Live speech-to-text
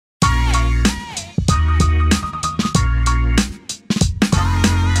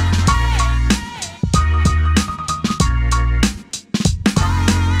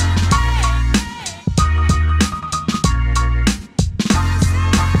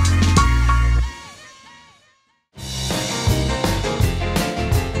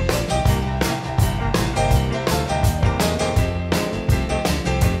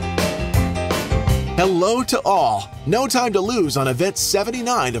Hello to all! No time to lose on event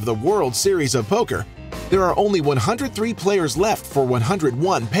 79 of the World Series of Poker. There are only 103 players left for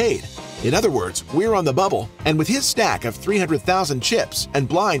 101 paid. In other words, we're on the bubble, and with his stack of 300,000 chips and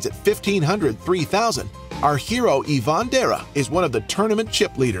blinds at 1,500, 3,000, our hero Ivan Deyra is one of the tournament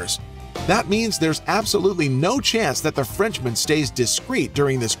chip leaders. That means there's absolutely no chance that the Frenchman stays discreet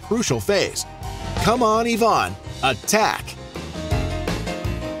during this crucial phase. Come on, Ivan, attack!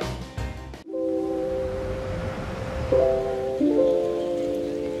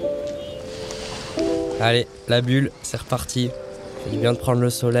 Allez, la bulle, c'est reparti. Il vient de prendre le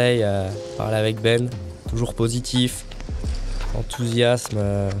soleil, parler avec Ben, toujours positif, enthousiasme,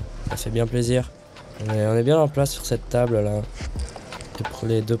 ça fait bien plaisir. On est bien en place sur cette table là.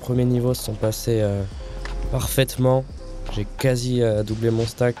 Les deux premiers niveaux se sont passés parfaitement. J'ai quasi doublé mon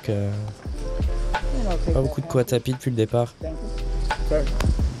stack. Pas beaucoup de coups à tapis depuis le départ. Là,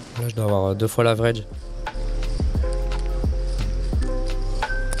 je dois avoir 2 fois l'average.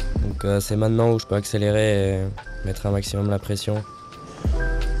 Donc c'est maintenant où je peux accélérer et mettre un maximum la pression.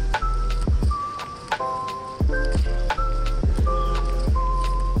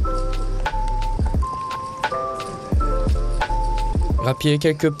 Grappiller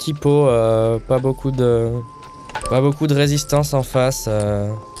quelques petits pots, pas beaucoup de résistance en face.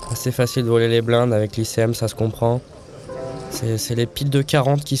 Assez facile de voler les blindes avec l'ICM, ça se comprend. C'est les piles de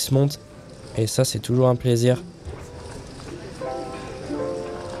 40 qui se montent et ça c'est toujours un plaisir.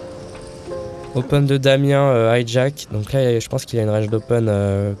 Open de Damien, hijack, donc là je pense qu'il a une range d'open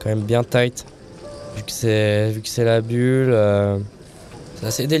quand même bien tight. Vu que c'est la bulle, c'est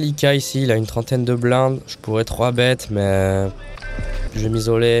assez délicat ici, il a une trentaine de blindes, je pourrais 3 bêtes mais je vais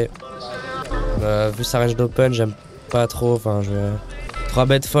m'isoler. Vu sa range d'open, j'aime pas trop, 3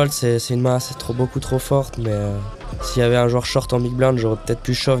 bêtes fold c'est une main beaucoup trop forte mais s'il y avait un joueur short en big blind, j'aurais peut-être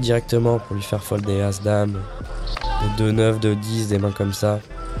pu shove directement pour lui faire fold des as-dames, des 2-9, de 10, des mains comme ça.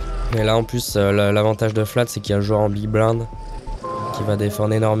 Mais là en plus l'avantage de flat c'est qu'il y a le joueur en big blind qui va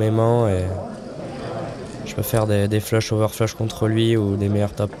défendre énormément et je peux faire des flush over flush contre lui ou des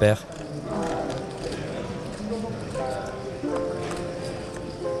meilleurs top pairs.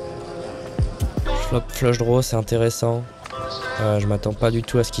 Flop flush draw c'est intéressant. Je m'attends pas du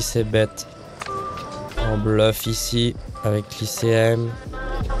tout à ce qu'il s'est bet en bluff ici avec l'ICM.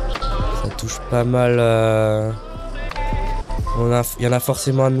 Ça touche pas mal. Il y en a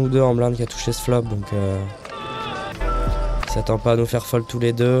forcément un ou deux en blind qui a touché ce flop, donc il s'attend pas à nous faire fold tous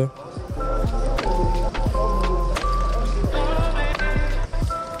les deux.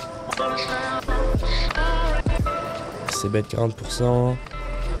 C'est bet 40%.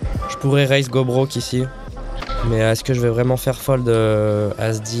 Je pourrais raise go broke ici, mais est-ce que je vais vraiment faire fold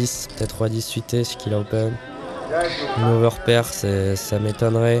As-10, peut-être Roi-10 suité ce qu'il a open. Une overpair, ça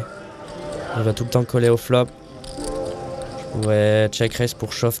m'étonnerait. Il va tout le temps coller au flop. Je pourrais check raise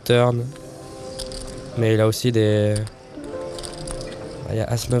pour shove turn. Mais il a aussi des... Il y a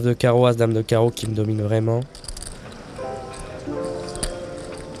As-9 de carreau, As-Dame de carreau qui me domine vraiment.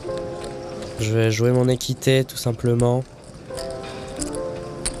 Je vais jouer mon équité tout simplement.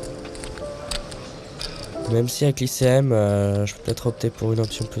 Même si avec l'ICM, je peux peut-être opter pour une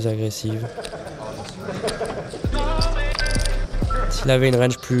option plus agressive. S'il avait une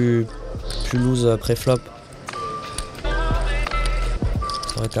range plus loose pré-flop, ça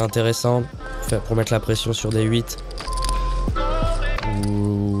aurait été intéressant pour mettre la pression sur des 8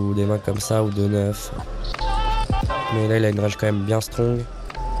 ou des mains comme ça ou de 9. Mais là il a une range quand même bien strong.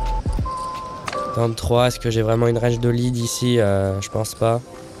 Dans le 3, est-ce que j'ai vraiment une range de lead ici? Je pense pas.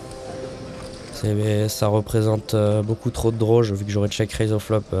 Ça représente beaucoup trop de draws vu que j'aurais check raise au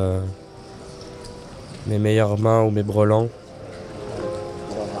flop mes meilleures mains ou mes brelans.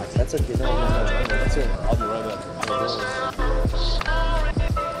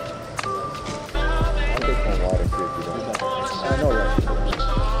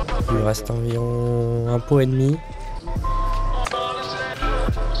 Il me reste environ un pot et demi.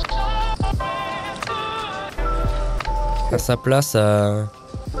 À sa place,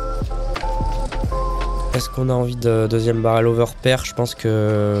 est-ce qu'on a envie de deuxième barrel overpair? Je pense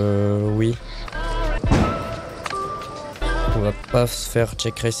que oui. On va pas se faire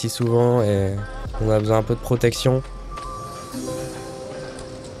check raise si souvent et on a besoin un peu de protection.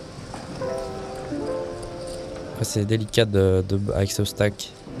 C'est délicat avec ce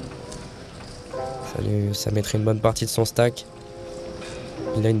stack. Ça mettrait une bonne partie de son stack.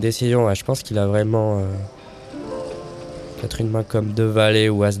 Il a une décision, ouais, je pense qu'il a vraiment peut-être une main comme 2 valets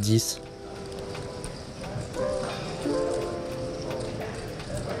ou As-10.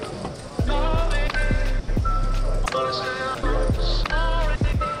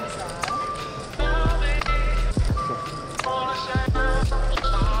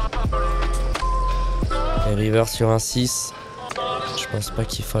 Et river sur un 6. Je pense pas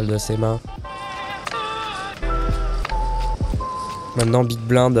qu'il fold de ses mains. Maintenant Big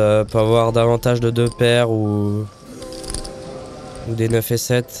Blind peut avoir davantage de 2 paires ou des 9 et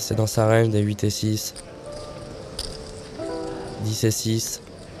 7. C'est dans sa range, des 8 et 6. 10 et 6.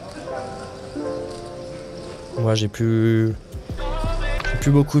 Moi j'ai plus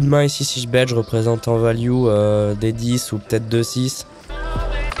beaucoup de mains ici. Si je bet, je représente en value des 10 ou peut-être 2-6.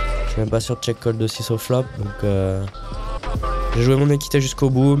 Je suis même pas sûr de check call de 6 au flop. Donc j'ai joué mon équité jusqu'au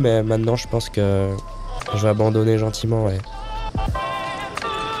bout, mais maintenant je pense que je vais abandonner gentiment. Ouais.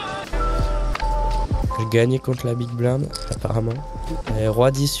 J'ai gagné contre la Big Blind apparemment. Et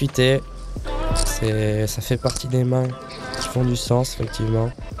Roi 10 suité. Ça fait partie des mains qui font du sens effectivement.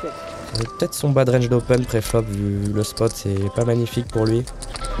 C'est peut-être son bad range d'open pré-flop vu le spot, c'est pas magnifique pour lui.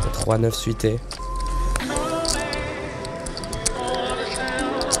 3-9 suité.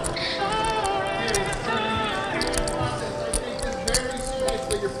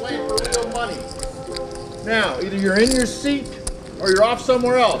 Now, either you're in your seat or you're off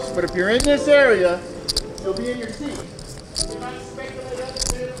somewhere else. But if you're in this area, you'll be in your seat.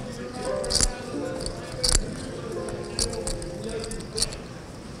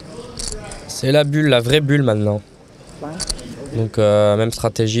 C'est la bulle, la vraie bulle maintenant. Donc même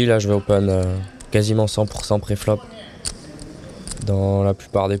stratégie, là je vais open quasiment 100% pré-flop. Dans la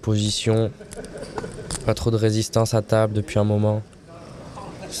plupart des positions. Pas trop de résistance à table depuis un moment.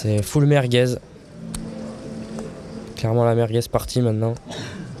 C'est full merguez. Clairement la merguez partie maintenant.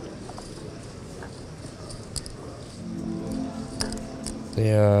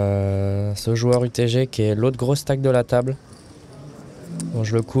 Et ce joueur UTG qui est l'autre gros stack de la table. Bon,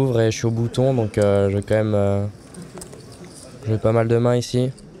 je le couvre et je suis au bouton, donc je vais quand même jouer pas mal de mains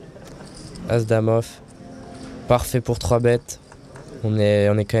ici. As dame off. Parfait pour 3 bêtes. On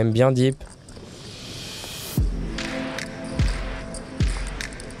est quand même bien deep.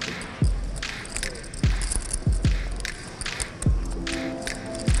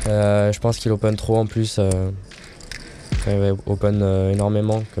 Je pense qu'il open trop en plus. Il va open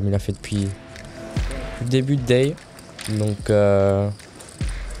énormément comme il a fait depuis le début de day. Donc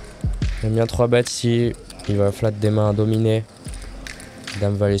j'aime bien 3 bêtes ici. Il va flat des mains à dominer.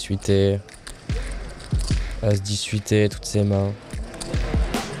 Dame valet suité. As 10 suité, toutes ses mains.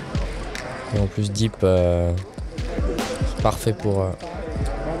 Et en plus deep, parfait pour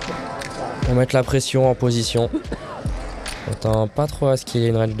mettre la pression en position. J'attends pas trop à ce qu'il y ait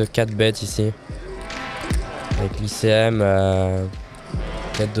une range de 4 bêtes ici. Avec l'ICM,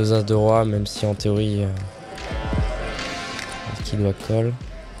 peut-être 2 as de roi, même si en théorie, est-ce qu'il doit call?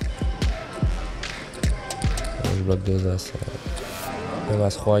 Je bloque 2 as. Même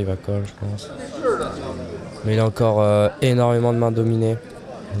as roi, il va call, je pense. Mais il a encore énormément de mains dominées.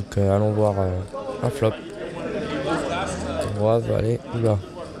 Donc allons voir un flop. Roi, valet, oula.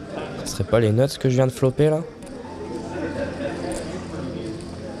 Ce serait pas les nuts que je viens de flopper là?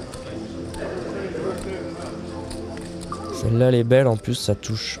 Celle-là elle est belle, en plus ça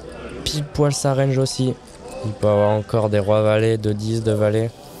touche pile poil sa range aussi. Il peut avoir encore des rois valets, de 10, de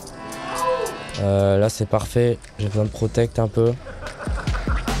valets. Là c'est parfait, j'ai besoin de protect un peu.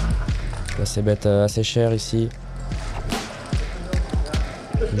 Là c'est bête assez cher ici.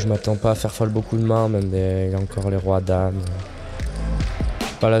 Je m'attends pas à faire fold beaucoup de mains, même il y a encore les rois dames.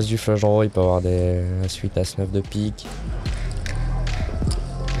 Pas l'as du flush draw, il peut avoir des as-8, as-9 de pique.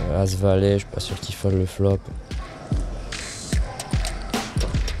 As valet, je suis pas sûr qu'il fold le flop.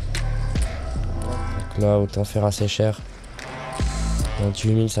 Donc là autant faire assez cher.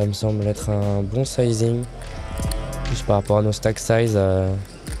 28 000 ça me semble être un bon sizing. Juste par rapport à nos stack size.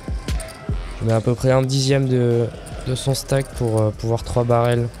 Je mets à peu près un dixième de son stack pour pouvoir 3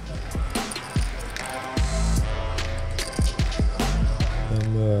 barrels.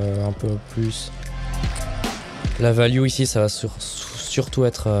 Même un peu plus. La value ici ça va surtout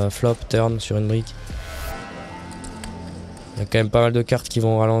être flop turn sur une brique. Il y a quand même pas mal de cartes qui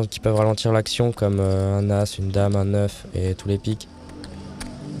peuvent ralentir l'action comme un as, une dame, un 9 et tous les pics.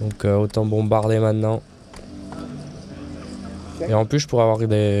 Donc autant bombarder maintenant. Et en plus je pourrais avoir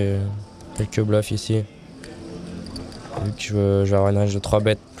quelques bluffs ici. Vu que je vais avoir une range de 3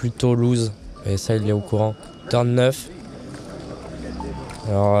 bêtes plutôt loose. Et ça il est au courant. Turn 9.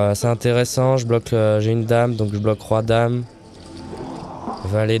 Alors c'est intéressant, j'ai une dame donc je bloque roi dame.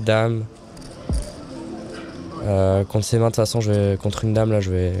 Valet dame. Contre ses mains de toute façon contre une dame là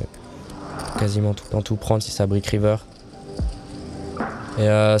je vais quasiment tout prendre si ça brick river. Et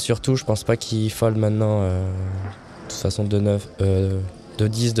surtout je pense pas qu'il fold maintenant. De toute façon de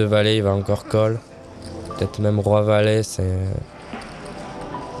 10 de valet il va encore call. Peut-être même roi valet c'est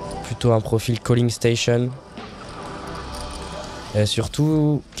plutôt un profil calling station. Et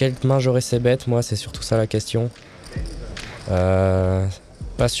surtout, quelle main j'aurais ces bêtes, moi c'est surtout ça la question. Pas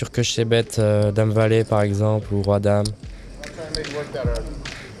sûr que je sais bête Dame Valet par exemple ou Roi Dame.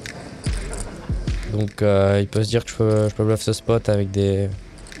 Donc il peut se dire que je peux bluff ce spot avec des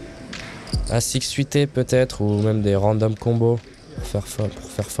As-6 suité peut-être ou même des random combos pour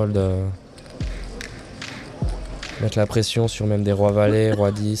faire fold. Mettre la pression sur même des Rois Valet,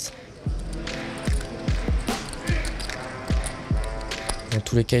 Roi 10. Dans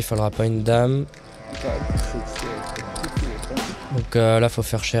tous les cas il faudra pas une dame. Donc là faut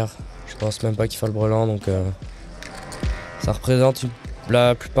faire cher. Je pense même pas qu'il faut le brelan donc ça représente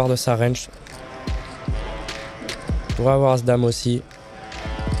la plupart de sa range. Je pourrais avoir As dame aussi.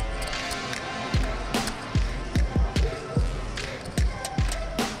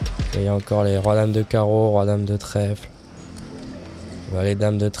 Et il y a encore les Roi dame de carreau, Roi dame de trèfle. Valet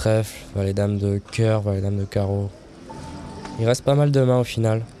dame de trèfle, Valet dame de cœur, Valet dame de carreau. Il reste pas mal de mains au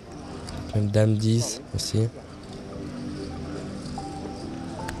final. Même dame 10 aussi.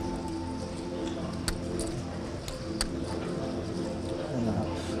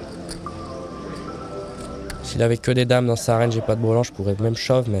 S'il avait que des dames dans sa range et pas de brelan, je pourrais même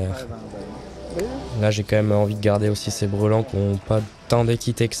shove, mais là j'ai quand même envie de garder aussi ces brelans qui n'ont pas tant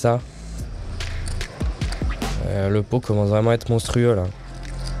d'équité que ça. Le pot commence vraiment à être monstrueux là.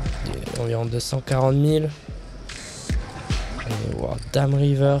 Il est environ 240 000. Et, wow, Dame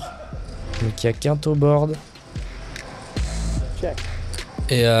River. Donc il y a quinto board.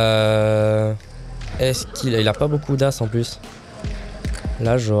 Et est-ce qu'il a pas beaucoup d'as en plus.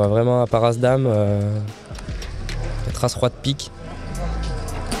 Là je vois vraiment à part As Dame. Peut-être As Roi de pique.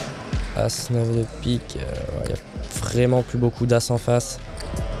 As 9 de pique. Il y a vraiment plus beaucoup d'as en face.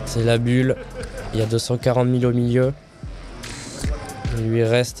 C'est la bulle. Il y a 240 000 au milieu. Il lui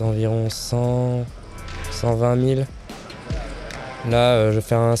reste environ 120 000. Là, je vais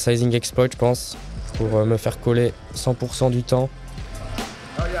faire un sizing exploit, je pense, pour me faire coller 100% du temps.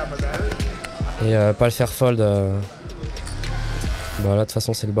 Et pas le faire fold. Bah là, de toute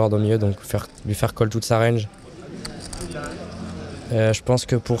façon, c'est le board au milieu, donc lui faire call toute sa range. Je pense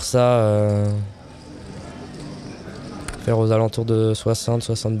que pour ça, faire aux alentours de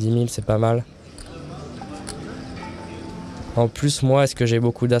 60-70 000, c'est pas mal. En plus, moi, est-ce que j'ai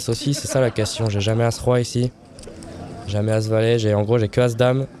beaucoup d'as aussi? C'est ça la question. J'ai jamais As Roi ici. Jamais As Valet. En gros, j'ai que As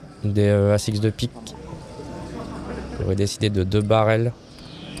Dame. Des As-X de pique. J'aurais décidé de 2 barrels.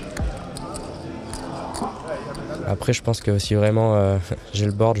 Après, je pense que si vraiment j'ai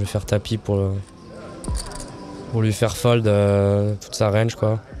le board, je vais faire tapis pour lui faire fold toute sa range,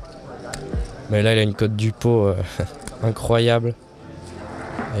 quoi. Mais là, il a une cote du pot incroyable.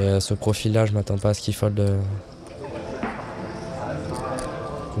 Et ce profil-là, je m'attends pas à ce qu'il fold.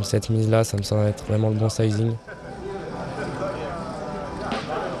 Comme cette mise-là, ça me semble être vraiment le bon sizing.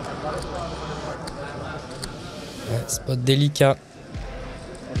 Ouais, spot délicat.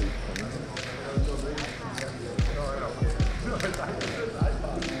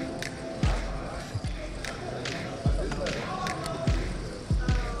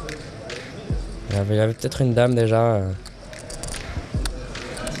 Il y avait peut-être une dame déjà.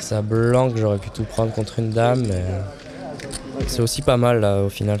 Si ça blanque, j'aurais pu tout prendre contre une dame, mais c'est aussi pas mal là au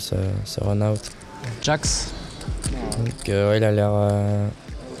final ce run out. Jax. Donc ouais, il a l'air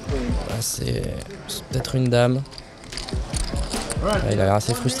c'est peut-être une dame. Il a l'air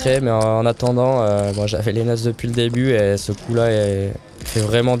assez frustré, mais en attendant, moi j'avais les nuts depuis le début et ce coup-là fait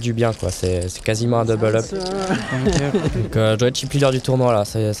vraiment du bien, quoi. C'est quasiment un double up. Donc je dois être chip leader du tournoi là,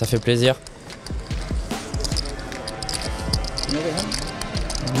 ça fait plaisir.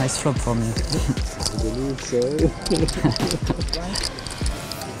 Nice flop for me.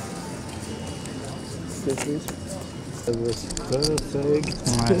 That was perfect.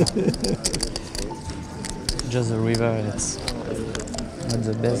 Just the river, it's not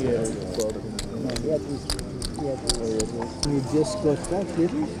the best. You just got that,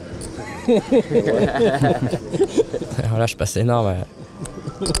 didn't Alors là, je passe énorme.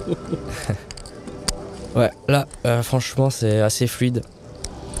 Ouais, là, franchement, c'est assez fluide.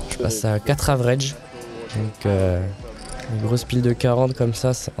 Je passe à 4 average. Donc, une grosse pile de 40 comme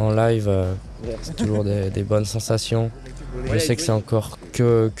ça, en live, c'est toujours des bonnes sensations. Je sais que c'est encore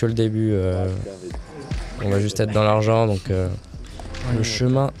que le début. On va juste être dans l'argent, donc le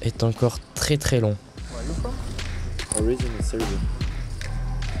chemin est encore très très long.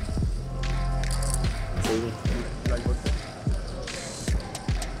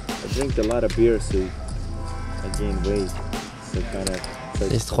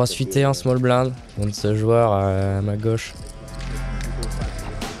 C'est 3 suités en small blind contre ce joueur à ma gauche.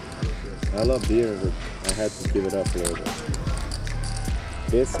 I love beer, but I had to give it up a little bit.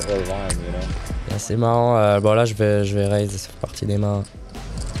 This or wine, you know. C'est assez marrant. Bon là je vais raise, ça fait partie des mains.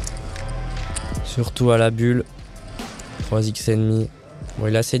 Surtout à la bulle. 3x et demi. Bon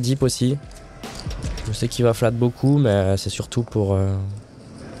il est assez deep aussi. Je sais qu'il va flat beaucoup, mais c'est surtout pour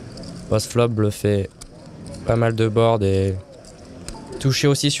post-flop bluffer pas mal de boards et toucher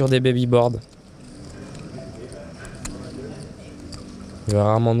aussi sur des baby boards. Il va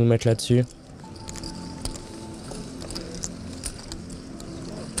rarement nous mettre là-dessus.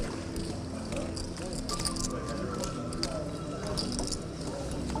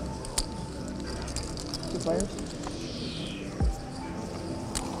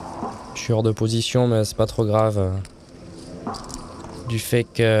 Je suis hors de position, mais c'est pas trop grave. Du fait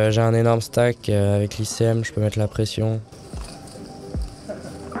que j'ai un énorme stack avec l'ICM, je peux mettre la pression.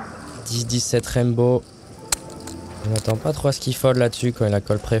 10-17 Rainbow. Je m'attends pas trop à ce qu'il fold là-dessus quand il a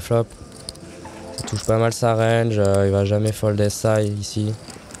call pré-flop. Ça touche pas mal sa range, il va jamais fold SI ici.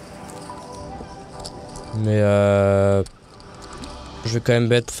 Mais je vais quand même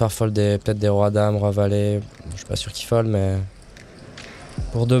bet pour faire fold peut-être des rois dames, roi valet. Je suis pas sûr qu'il fold, mais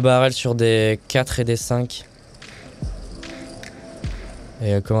pour 2 barrels sur des 4 et des 5.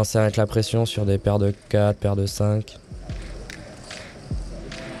 Et commencer à mettre la pression sur des paires de 4, paires de 5.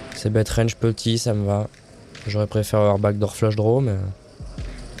 C'est bet range petit, ça me va. J'aurais préféré avoir backdoor flush draw, mais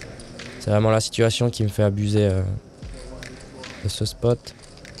c'est vraiment la situation qui me fait abuser de ce spot.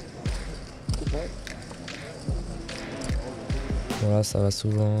 Voilà, ça va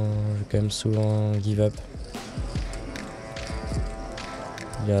souvent, je vais quand même souvent give up.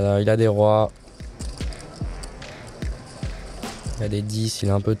 Il a des rois. Il a des 10, il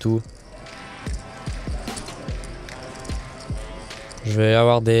a un peu tout. Je vais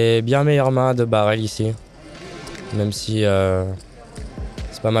avoir des bien meilleures mains de barrel ici. Même si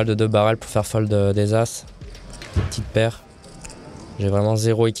c'est pas mal de 2 barrels pour faire fold des as. Des petites paires. J'ai vraiment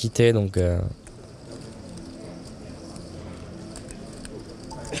 0 équité, donc je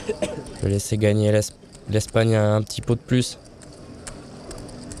vais laisser gagner l'Espagne un petit pot de plus.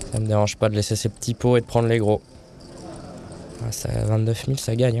 Ça me dérange pas de laisser ces petits pots et de prendre les gros. Ah, ça, 29 000,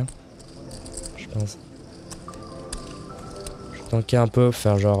 ça gagne, hein, je pense. Je vais tanker un peu,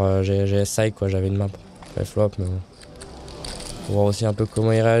 faire genre j'ai SI quoi, j'avais une main pour faire flop, mais bon. Faut voir aussi un peu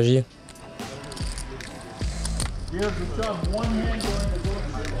comment il réagit.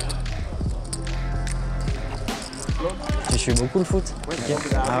 Tu suis beaucoup le foot? Ouais,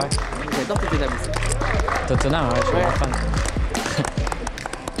 okay. Ah ouais. J'adore tes tables. Tottenham, ouais, je suis un fan.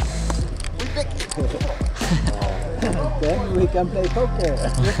 Then we can play poker.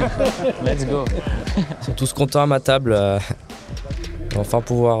 Let's go. Ils sont tous contents à ma table. On va enfin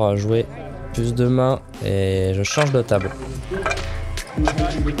pouvoir jouer plus de mains et je change de table.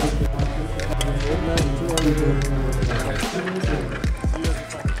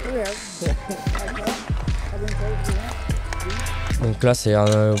 Donc là c'est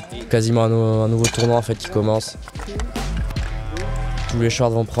quasiment un nouveau tournoi en fait qui commence. Tous les shorts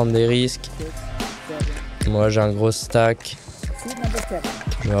vont prendre des risques. Moi j'ai un gros stack.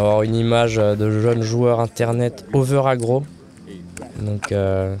 Je vais avoir une image de jeunes joueurs internet over aggro. Donc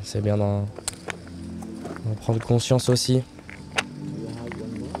c'est bien d'en prendre conscience aussi.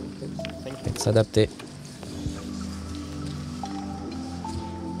 Et de s'adapter.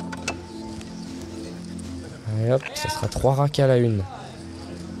 Et hop, ça sera 3 racks à la une.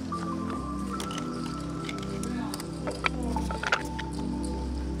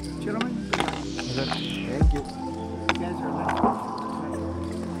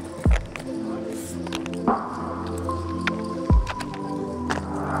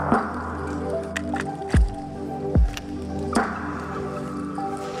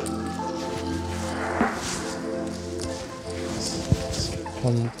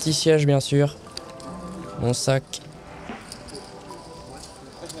 Prendre mon petit siège bien sûr, mon sac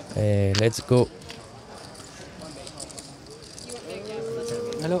et let's go.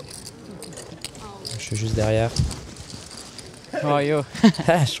 Hello. Je suis juste derrière. How are you?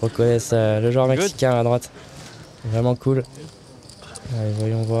 Je reconnais le joueur mexicain à droite. Vraiment cool. Allez,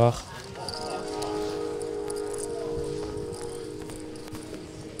 voyons voir.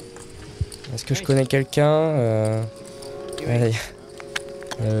 Est-ce que je connais quelqu'un allez.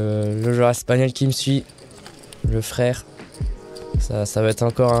 Le joueur espagnol qui me suit, le frère. Ça va être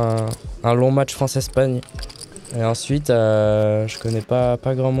encore un long match France-Espagne. Et ensuite, je connais pas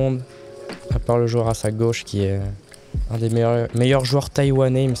grand monde, à part le joueur à sa gauche qui est un des meilleurs joueurs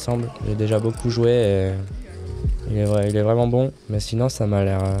taïwanais, il me semble. J'ai déjà beaucoup joué et il est vraiment bon. Mais sinon, ça m'a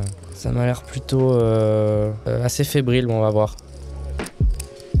l'air plutôt assez fébrile. Bon, on va voir.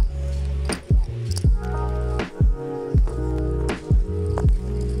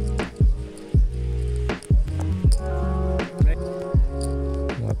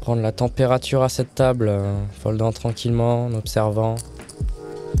 prendre la température à cette table, foldant tranquillement, en observant.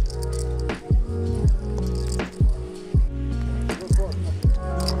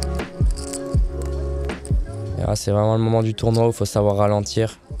 Et là, c'est vraiment le moment du tournoi où il faut savoir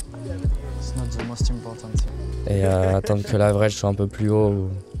ralentir. Et attendre que l'average soit un peu plus haut ou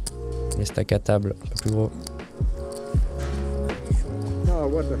les stacks à table un peu plus gros. Oh,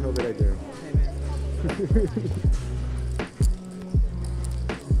 what the hell did I do?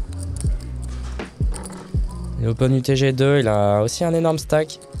 L'Open UTG2, il a aussi un énorme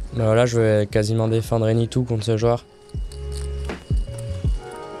stack. Mais là, je vais quasiment défendre any tout contre ce joueur.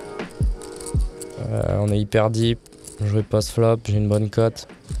 On est hyper deep. Jouer post-flop, j'ai une bonne cote.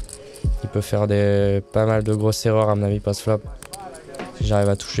 Il peut faire pas mal de grosses erreurs à mon avis post-flop. Si j'arrive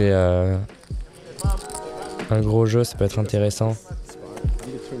à toucher un gros jeu, ça peut être intéressant.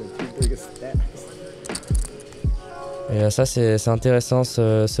 Et ça, c'est intéressant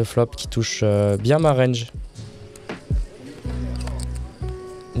ce flop qui touche bien ma range.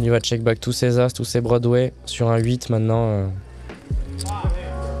 Il va check back tous ses as, tous ses Broadway sur un 8 maintenant.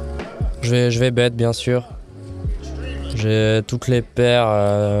 Je vais bet bien sûr. J'ai toutes les paires,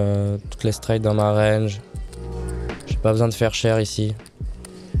 toutes les straights dans ma range. J'ai pas besoin de faire cher ici.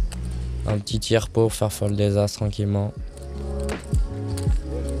 Un petit tiers pot pour faire fold des as tranquillement.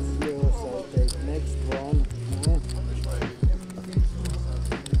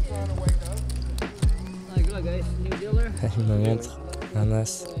 Il me montre un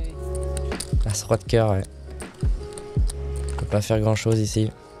as. As roi de cœur, ouais. Je peux pas faire grand chose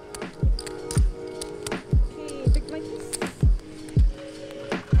ici.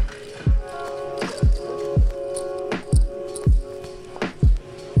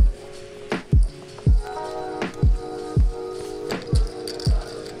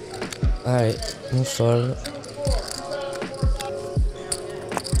 Allez, on fold.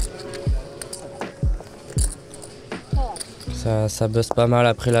 Ça buzz pas mal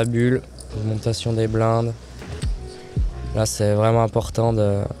après la bulle, augmentation des blindes. Là c'est vraiment important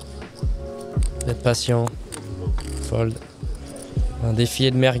d'être patient. Fold. Un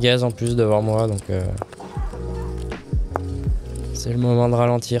défilé de merguez en plus devant moi, donc c'est le moment de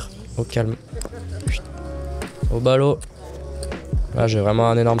ralentir, au calme. Au ballot. Là j'ai vraiment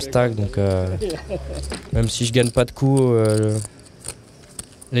un énorme stack, donc même si je gagne pas de coups,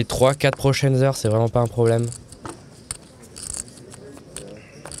 les 3-4 prochaines heures c'est vraiment pas un problème.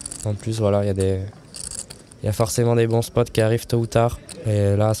 En plus, voilà, il y a forcément des bons spots qui arrivent tôt ou tard.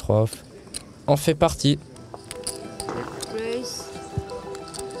 Et là, As Roi off en fait partie.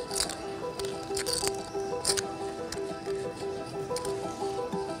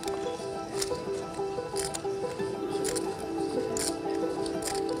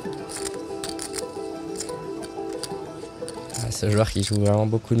 C'est le joueur qui joue vraiment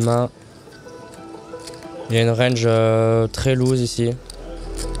beaucoup de mains. Il y a une range très loose ici.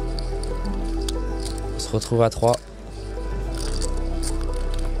 On se retrouve à 3.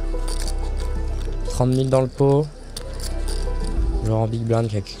 30 000 dans le pot. Joueur en big blind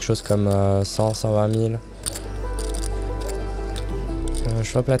qui a quelque chose comme 100, 120 000. Je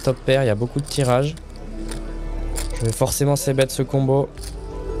chope la top pair, il y a beaucoup de tirages. Je vais forcément c-bet ce combo.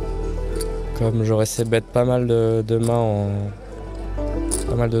 Comme j'aurais c-bet pas mal de mains en...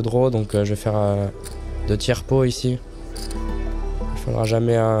 pas mal de draws, donc je vais faire 2 tiers pot ici. Il ne faudra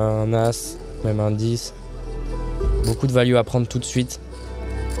jamais un as, même un 10. Beaucoup de value à prendre tout de suite.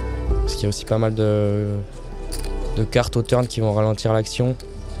 Parce qu'il y a aussi pas mal de cartes au turn qui vont ralentir l'action.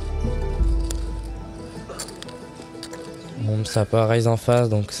 Bon, ça peut raise en face,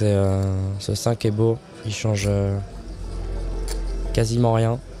 donc ce 5 est beau. Il change quasiment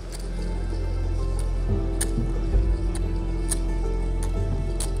rien.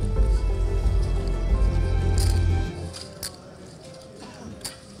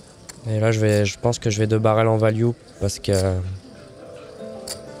 Et là, je pense que je vais 2 barrels en value parce que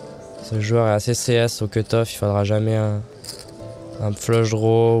ce joueur est assez CS au cutoff. Il faudra jamais un flush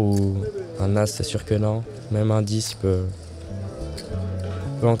draw ou un as, c'est sûr que non. Même un 10, il peut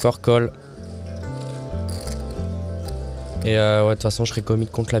encore call. Et ouais, de toute façon, je serai commit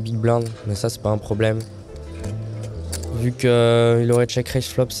contre la big blind, mais ça, c'est pas un problème. Vu qu'il aurait check raise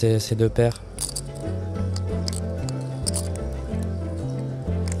flop, c'est 2 paires.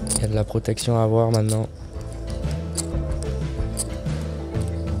 Il y a de la protection à avoir maintenant.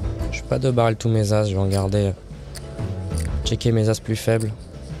 Je vais pas 2 barrel tous mes as, je vais en garder. Checker mes as plus faibles.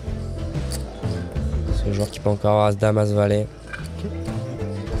 C'est le joueur qui peut encore avoir as dame, as valet.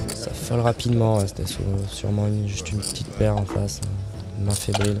 Ça folle rapidement, ouais, c'était sûrement juste une petite paire en face. Une main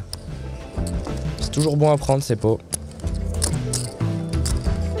fébrile. C'est toujours bon à prendre ces pots.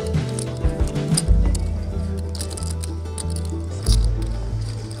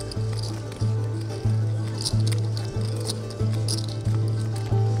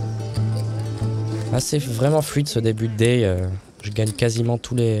 C'est vraiment fluide ce début de day. Je gagne quasiment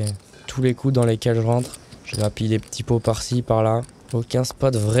tous les coups dans lesquels je rentre. Je grappille des petits pots par-ci, par-là. Aucun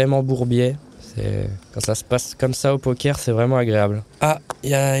spot vraiment bourbier. Quand ça se passe comme ça au poker, c'est vraiment agréable. Ah, il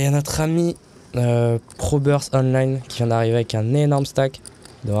y a notre ami ProBurst Online qui vient d'arriver avec un énorme stack.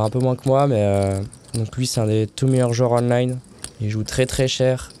 Il doit avoir un peu moins que moi, mais donc lui c'est un des tout meilleurs joueurs online. Il joue très très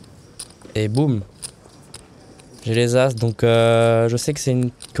cher. Et boum, j'ai les as. Donc je sais que c'est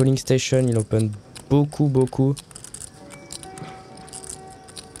une calling station, il open beaucoup.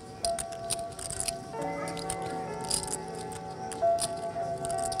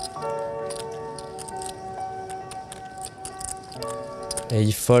 Et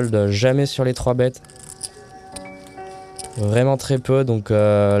il fold jamais sur les 3 bêtes. Vraiment très peu, donc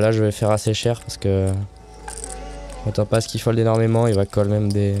là je vais faire assez cher parce que je m'attends pas à ce qu'il fold énormément. Il va call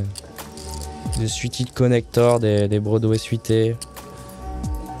même des suited connectors, des Broadway suités.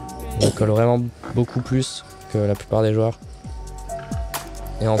 Il colle vraiment beaucoup plus que la plupart des joueurs.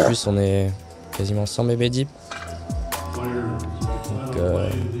 Et en plus on est quasiment sans bébé deep. Donc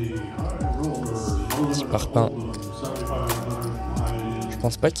petit parpaing. Je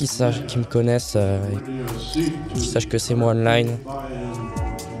pense pas qu'ils me connaissent, qu'ils sachent que c'est moi online.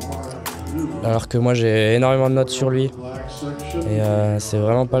 Alors que moi j'ai énormément de notes sur lui. Et c'est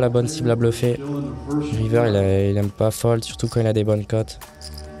vraiment pas la bonne cible à bluffer. River il aime pas fold, surtout quand il a des bonnes cotes.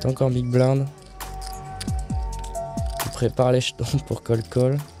 Donc en big blind. Il prépare les jetons pour call.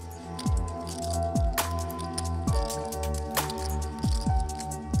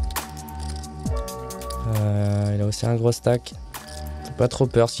 Il a aussi un gros stack. Pas trop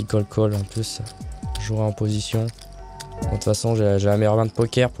peur s'il call en plus je jouerai en position. Bon, de toute façon j'ai la meilleure main de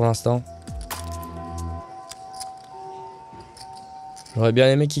poker pour l'instant. J'aurais bien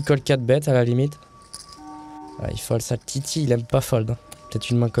aimé qu'il call 4 bêtes à la limite. Il fold ça titi, il aime pas fold. Peut-être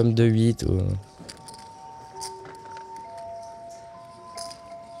une main comme 2-8 ou...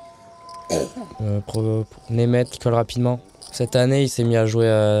 Nemeth qui colle rapidement. Cette année il s'est mis à jouer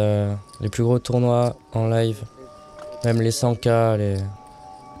les plus gros tournois en live. Même les 100K,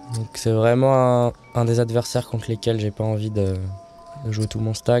 Donc c'est vraiment un des adversaires contre lesquels j'ai pas envie de jouer tout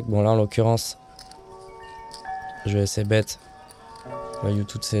mon stack. Bon là en l'occurrence, je vais essayer bête. Value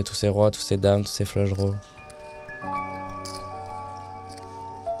tous ces rois, tous ces dames, tous ces flush draws.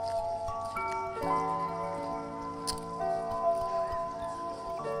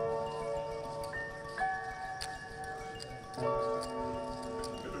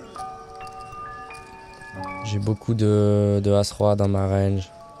 J'ai beaucoup de As-Roi dans ma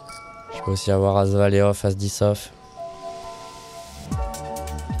range. Je peux aussi avoir As-Valet off, As-10 off.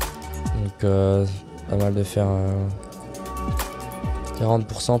 Donc pas mal de faire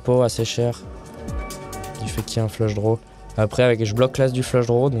 40% pot, assez cher. Du fait qu'il y a un flush draw. Après je bloque l'As du flush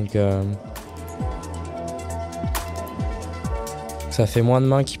draw, donc ça fait moins de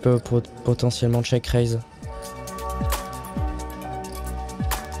mains qui peut potentiellement check raise.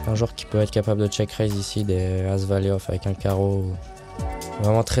 Un joueur qui peut être capable de check raise ici, des As Valet off avec un carreau.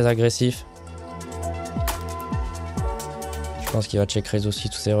 Vraiment très agressif. Je pense qu'il va check raise aussi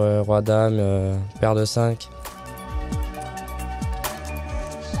tous ces rois dames, paire de 5.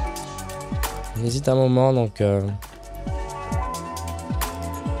 Il hésite un moment, donc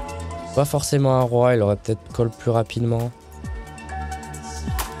pas forcément un roi, il aurait peut-être call plus rapidement.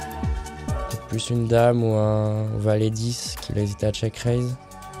 Peut-être plus une dame ou un valet 10 qu'il a hésité à check raise.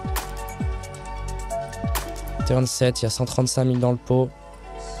 Turn 7, il y a 135 000 dans le pot.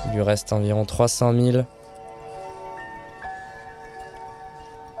 Il lui reste environ 300 000.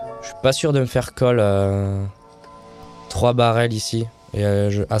 Je suis pas sûr de me faire call 3 barrels ici. Et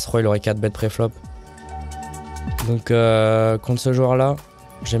As-Roi il aurait 4 bêtes pré-flop. Donc contre ce joueur là,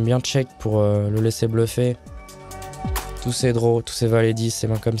 j'aime bien check pour le laisser bluffer. Tous ces draws, tous ces valets 10, ces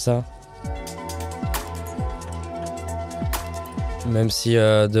mains comme ça. Même si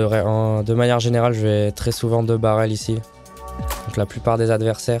de manière générale je vais très souvent 2 barrels ici. Donc la plupart des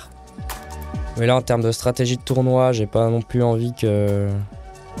adversaires. Mais là en termes de stratégie de tournoi, j'ai pas non plus envie que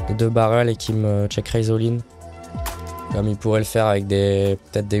 2 barrels et qu'il me check raise all-in. Comme il pourrait le faire avec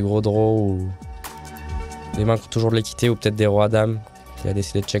peut-être des gros draws ou des mains qui ont toujours de l'équité ou peut-être des rois dames. Il a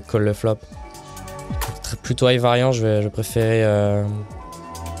décidé de check call le flop. Plutôt high variant, je vais préférer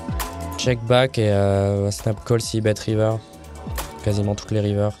check back et snap call si bet river. Quasiment toutes les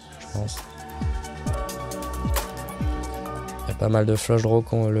rivers, je pense. Il y a pas mal de flush draw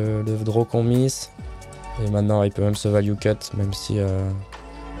le draw qu'on miss. Et maintenant il peut même se value cut, même si il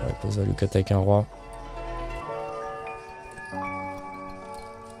peut se value cut avec un roi.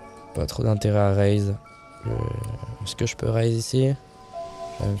 Pas trop d'intérêt à raise. Est-ce que je peux raise ici?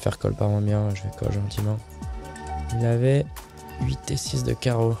 Ça va me faire call par moins bien, je vais call gentiment. Il avait 8 et 6 de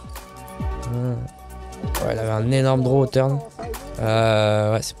carreau. Ouais, il avait un énorme draw au turn.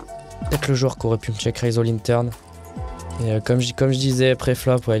 Ouais, c'est peut-être le joueur qui aurait pu me check raise all in turn. Et comme je disais,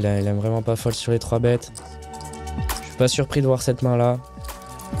 pré-flop, ouais, il aime vraiment pas fold sur les 3 bêtes. Je suis pas surpris de voir cette main là.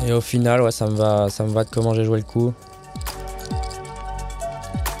 Et au final, ouais, ça me va de comment j'ai joué le coup.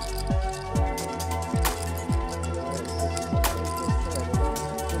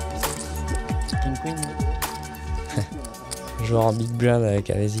 Joueur en big blind avec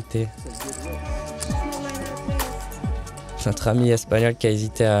à hésiter. Notre ami espagnol qui a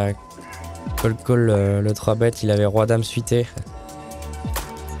hésité à call le 3 bet, il avait roi dame suité.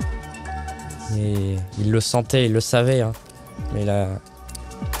 Et il le sentait, il le savait, hein. Mais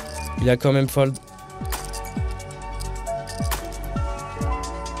il a quand même fold.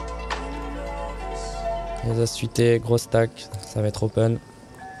 Les as suités, gros stack, ça va être open.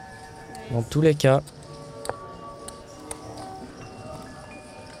 Dans tous les cas.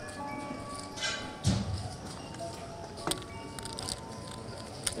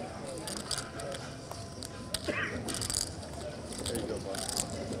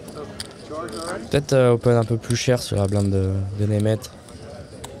 Peut-être open un peu plus cher sur la blinde de Nemeth.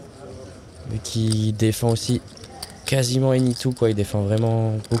 Vu qu'il défend aussi quasiment any-two, quoi. Il défend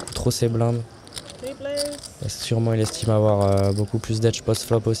vraiment beaucoup trop ses blindes. Et sûrement il estime avoir beaucoup plus d'edge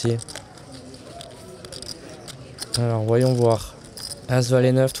post-flop aussi. Alors voyons voir. As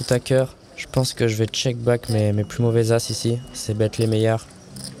valet 9 tout à cœur. Je pense que je vais check back mes plus mauvais as ici. C'est bête les meilleurs.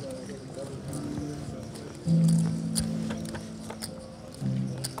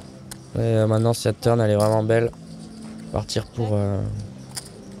 Et maintenant cette turn elle est vraiment belle. Partir pour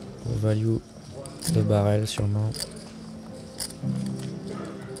value de barrel sûrement.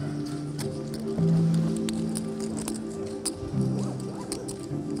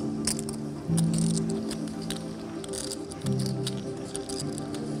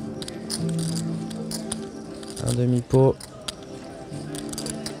 Un demi-pot.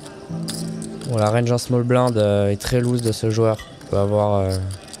 Bon, la range en small blind est très loose de ce joueur. On peut avoir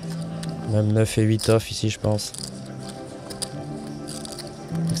même 9 et 8 off ici je pense.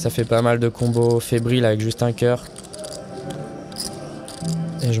 Donc ça fait pas mal de combos fébriles avec juste un cœur.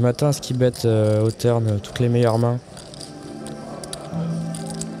 Et je m'attends à ce qu'il bête au turn toutes les meilleures mains.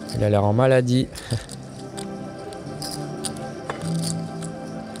 Il a l'air en maladie.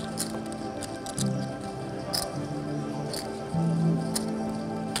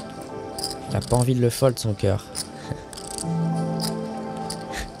 Il a pas envie de le fold son cœur.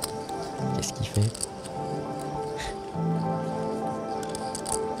 Qu'est-ce qu'il fait?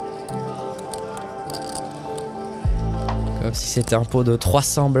 Comme si c'était un pot de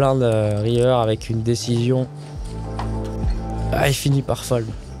 300 blindes river avec une décision. Ah, il finit par fold.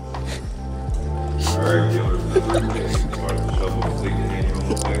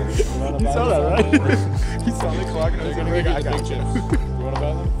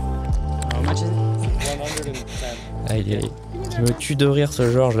 Ah, il me tue de rire ce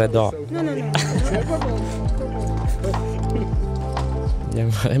joueur, je l'adore. Non. Il aime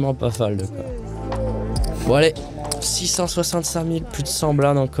vraiment pas fold quoi. Bon allez, 665 000, plus de 100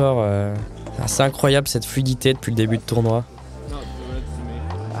 blindes encore. C'est incroyable cette fluidité depuis le début de tournoi.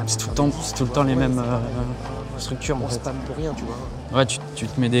 C'est tout le temps les mêmes structures en fait. C'est pas pour rien, tu vois. Ouais, tu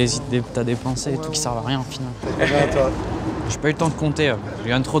te mets t'as des pensées et tout qui servent à rien au final. J'ai pas eu le temps de compter, je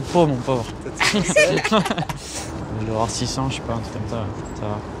gagne trop de pots mon pauvre. Je dois avoir 600, je sais pas, un truc comme ça. Ça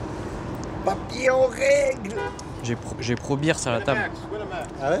va. Papillon règle. J'ai Pro Beers à la table.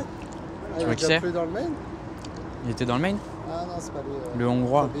 Ah ouais? Tu vois qui c'est? Dans le main? Il était dans le main? Ah non, c'est pas lui. Le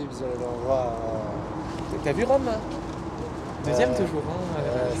hongrois. Le hongrois. T'as vu Rome? Deuxième toujours, hein.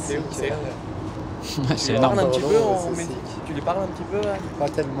 C'est énorme. Un petit peu en médic. Tu lui parles un petit peu là? Pas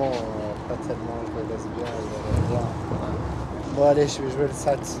tellement, je le laisse bien, il a l'air bien. Bon allez, je vais jouer le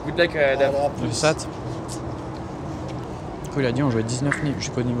SAT. Good luck, Dave. Le SAT. Du coup, il a dit on jouait 19 niveaux. Je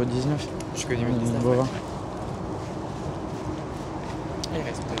suis qu'au niveau 19. Je suis qu'au niveau 19. Niveau 20. Il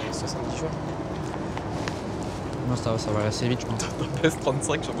reste 70 joueurs. Moi, ça va aller assez vite, je pense. T'en baisse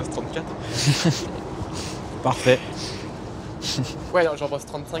 35, j'en baisse 34. Parfait. Ouais, non, j'en baisse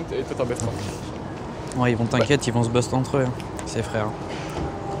 35 et toi t'en baisses 34. Ouais, ils vont t'inquiète, ils vont se bust entre eux, hein, ces frères.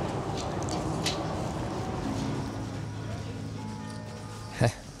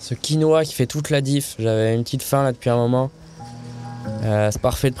 Ce quinoa qui fait toute la diff. J'avais une petite faim là depuis un moment. C'est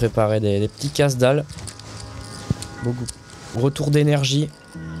parfait de préparer des petits casse-dalles. Beaucoup. Retour d'énergie.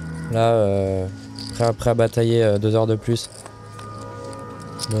 Là, prêt à batailler 2 heures de plus.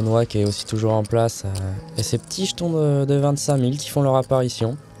 Le noix qui est aussi toujours en place. Et ces petits jetons de 25 000 qui font leur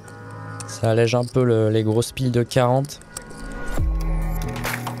apparition. Ça allège un peu les grosses piles de 40.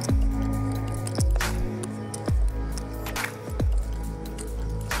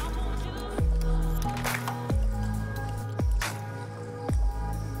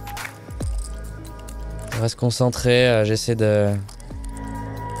 On reste concentré, j'essaie de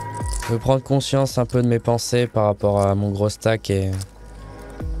prendre conscience un peu de mes pensées par rapport à mon gros stack et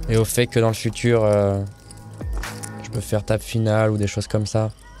au fait que dans le futur je peux faire table finale ou des choses comme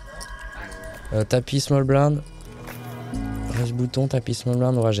ça. Tapis small blind. Reste bouton, tapis small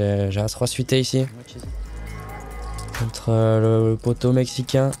blind. Ouais, j'ai As-Roi suité ici. Contre le poteau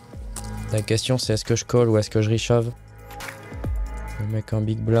mexicain. La question c'est est-ce que je colle ou est-ce que je reshove. Le mec en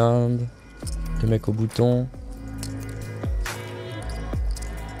big blind. Le mec au bouton.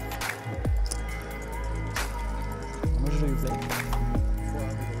 Moi je l'ai eu play.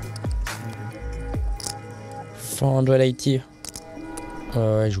 480.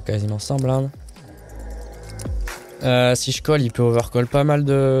 Ouais, il joue quasiment sans blind. Si je colle, il peut overcall pas mal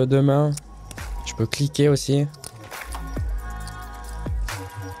de mains. Je peux cliquer aussi.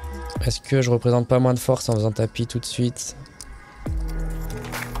 Est-ce que je représente pas moins de force en faisant tapis tout de suite?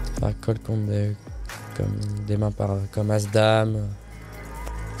 Enfin, colle contre des mains comme As-Dame.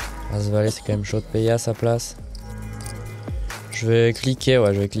 As-Valet, c'est quand même chaud de payer à sa place. Je vais cliquer,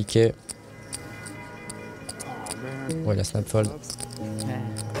 ouais, je vais cliquer. Ouais, la snap fold.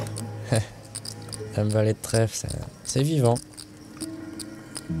 Dame Valet de trèfle, c'est vivant.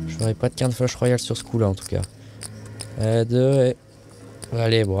 Je ferai pas de quinte flush royale sur ce coup-là en tout cas. 2 et...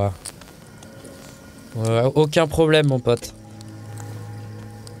 Allez, bras. Aucun problème, mon pote.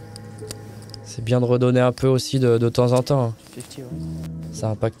 C'est bien de redonner un peu aussi de temps en temps. 50, ouais. Ça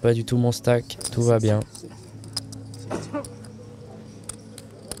impacte pas du tout mon stack, tout va bien.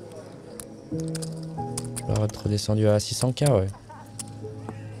 Je dois être redescendu à 600k, ouais.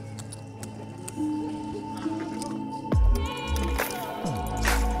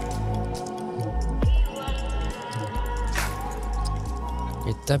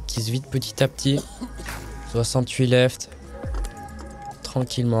 Les tables qui se vident petit à petit. 68 left.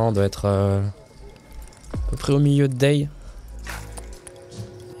 Tranquillement, on doit être à peu près au milieu de day.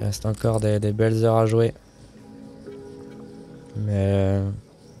 Il reste encore des belles heures à jouer. Mais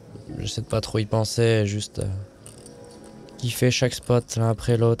j'essaie de pas trop y penser, juste kiffer chaque spot l'un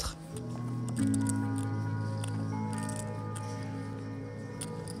après l'autre.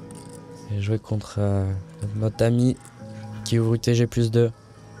 Et jouer contre notre ami qui ouvre UTG +2.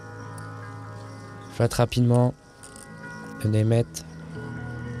 Flat rapidement. Venez mettre.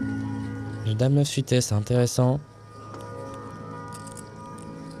 J'ai dame 9 suité, c'est intéressant.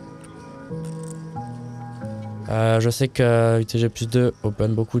 Je sais que UTG +2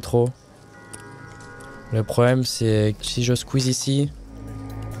 open beaucoup trop. Le problème c'est que si je squeeze ici,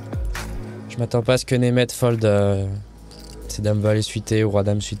 je m'attends pas à ce que Nemeth fold c'est dame valet suité ou roi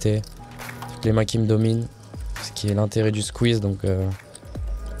dame suité. Toutes les mains qui me dominent. Ce qui est l'intérêt du squeeze, donc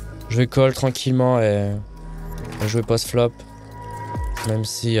je vais call tranquillement et jouer post-flop. Même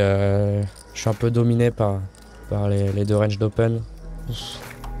si je suis un peu dominé par les deux ranges d'open.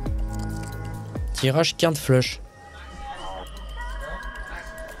 Tirage quinte flush.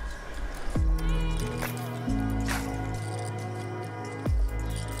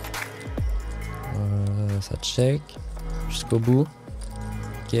 Ça check jusqu'au bout.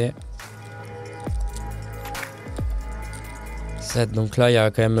 Ok. 7, donc là il y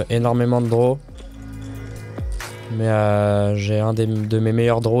a quand même énormément de draws. Mais j'ai un de mes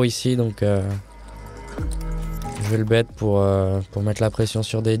meilleurs draws ici, donc je vais le bet pour mettre la pression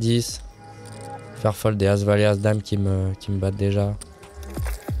sur des 10. Faire fold des As-Valet, As-Dame qui me battent déjà.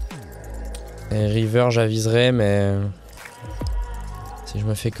 Et river j'aviserai, mais si je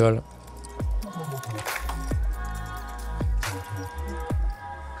me fais call.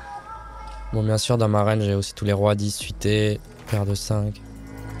 Bon, bien sûr dans ma range j'ai aussi tous les rois 10 suités, paire de 5.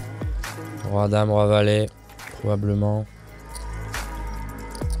 Roi dame, roi valet, probablement.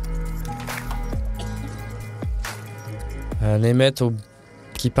 Nemeth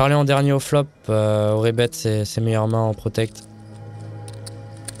qui parlait en dernier au flop, aurait bet ses meilleures mains en protect.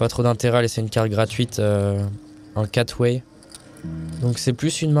 Pas trop d'intérêt à laisser une carte gratuite en 4-way. Donc c'est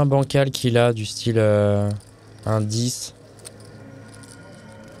plus une main bancale qu'il a, du style un 10.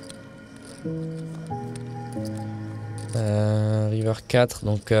 River 4,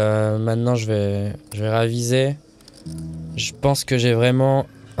 donc maintenant je vais raviser. Je pense que j'ai vraiment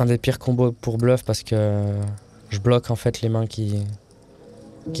un des pires combos pour bluff parce que je bloque en fait les mains qui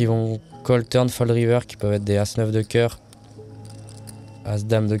vont call turn fold river, qui peuvent être des As-9 de cœur.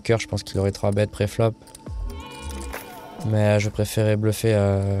 As-Dame de cœur, je pense qu'il aurait 3 bêtes pré-flop. Mais je préférais bluffer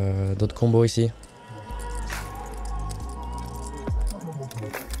d'autres combos ici.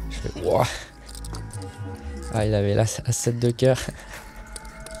 Je fais... Wow. Ah, il avait l'As-7 de cœur.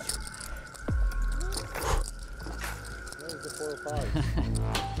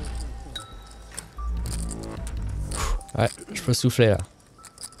 Ouais, je peux souffler là.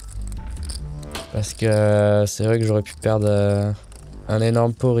 Parce que c'est vrai que j'aurais pu perdre un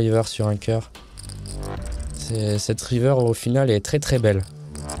énorme pot river sur un cœur. Cette river au final est très très belle.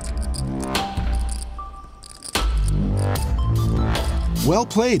 Well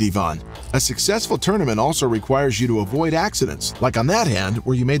played, Yvonne. A successful tournament also requires you to avoid accidents, like on that hand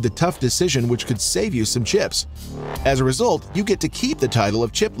where you made the tough decision which could save you some chips. As a result, you get to keep the title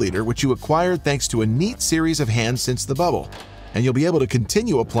of chip leader, which you acquired thanks to a neat series of hands since the bubble. And you'll be able to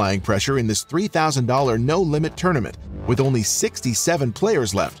continue applying pressure in this $3,000 no-limit tournament with only 67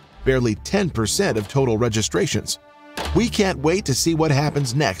 players left, barely 10% of total registrations. We can't wait to see what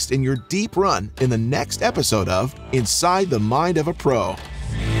happens next in your deep run in the next episode of Inside the Mind of a Pro.